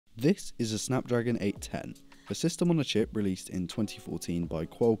This is a Snapdragon 810, a system on a chip released in 2014 by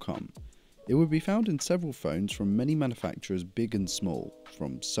Qualcomm. It would be found in several phones from many manufacturers big and small,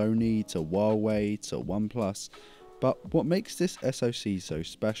 from Sony to Huawei to OnePlus, but what makes this SoC so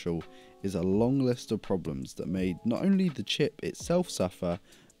special is a long list of problems that made not only the chip itself suffer,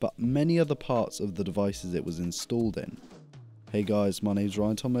 but many other parts of the devices it was installed in. Hey guys, my name's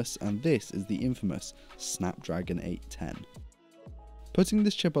Ryan Thomas and this is the infamous Snapdragon 810. Putting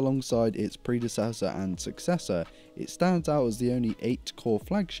this chip alongside its predecessor and successor, it stands out as the only 8-core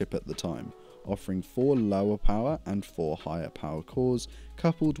flagship at the time, offering 4 lower power and 4 higher power cores,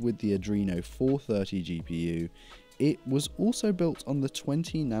 coupled with the Adreno 430 GPU. It was also built on the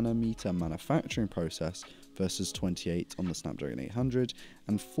 20nm manufacturing process versus 28 on the Snapdragon 800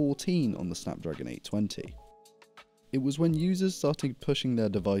 and 14 on the Snapdragon 820. It was when users started pushing their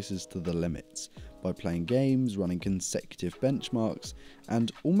devices to the limits, by playing games, running consecutive benchmarks,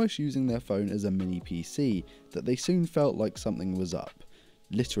 and almost using their phone as a mini PC, that they soon felt like something was up.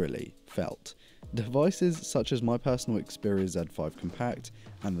 Literally, felt. Devices such as my personal Xperia Z5 Compact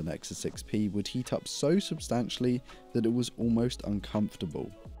and the Nexus 6P would heat up so substantially that it was almost uncomfortable.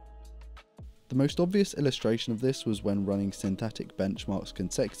 The most obvious illustration of this was when running synthetic benchmarks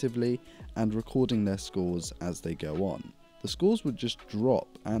consecutively and recording their scores as they go on. The scores would just drop,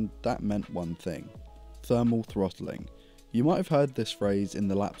 and that meant one thing: thermal throttling. You might have heard this phrase in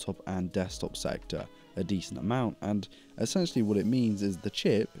the laptop and desktop sector a decent amount, and essentially what it means is the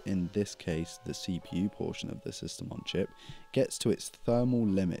chip, in this case the CPU portion of the system on chip, gets to its thermal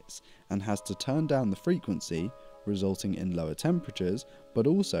limits and has to turn down the frequency, resulting in lower temperatures, but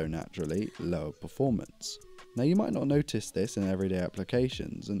also naturally lower performance. Now you might not notice this in everyday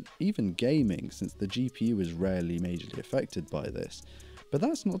applications, and even gaming, since the GPU is rarely majorly affected by this, but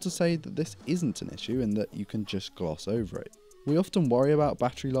that's not to say that this isn't an issue and that you can just gloss over it. We often worry about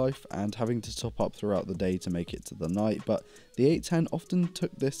battery life and having to top up throughout the day to make it to the night, but the 810 often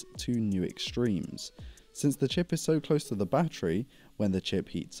took this to new extremes. Since the chip is so close to the battery, when the chip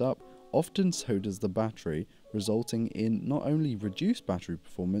heats up, often so does the battery, resulting in not only reduced battery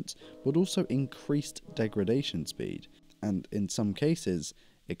performance, but also increased degradation speed, and in some cases,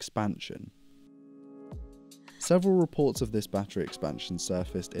 expansion. Several reports of this battery expansion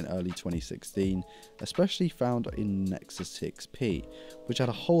surfaced in early 2016, especially found in Nexus 6P, which had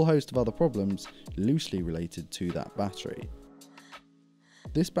a whole host of other problems loosely related to that battery.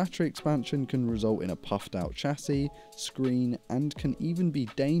 This battery expansion can result in a puffed out chassis, screen, and can even be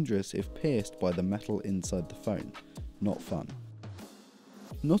dangerous if pierced by the metal inside the phone. Not fun.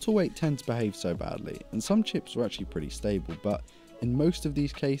 Not all 810s behave so badly, and some chips were actually pretty stable, but in most of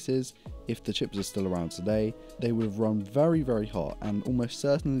these cases, if the chips are still around today, they would have run very hot and almost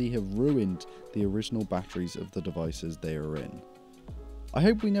certainly have ruined the original batteries of the devices they are in. I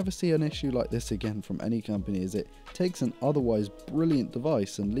hope we never see an issue like this again from any company, as it takes an otherwise brilliant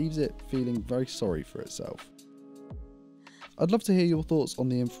device and leaves it feeling very sorry for itself. I'd love to hear your thoughts on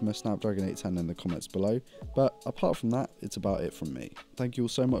the infamous Snapdragon 810 in the comments below, but apart from that, it's about it from me. Thank you all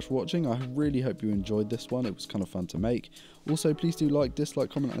so much for watching. I really hope you enjoyed this one. It was kind of fun to make. Also, please do like,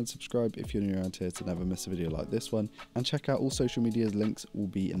 dislike, comment and subscribe if you're new around here to never miss a video like this one, and check out all social media's links will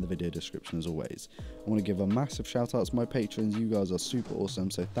be in the video description as always. I want to give a massive shout out to my patrons. You guys are super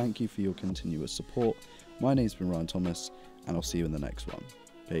awesome, so thank you for your continuous support. My name's been Ryan Thomas, and I'll see you in the next one.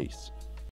 Peace.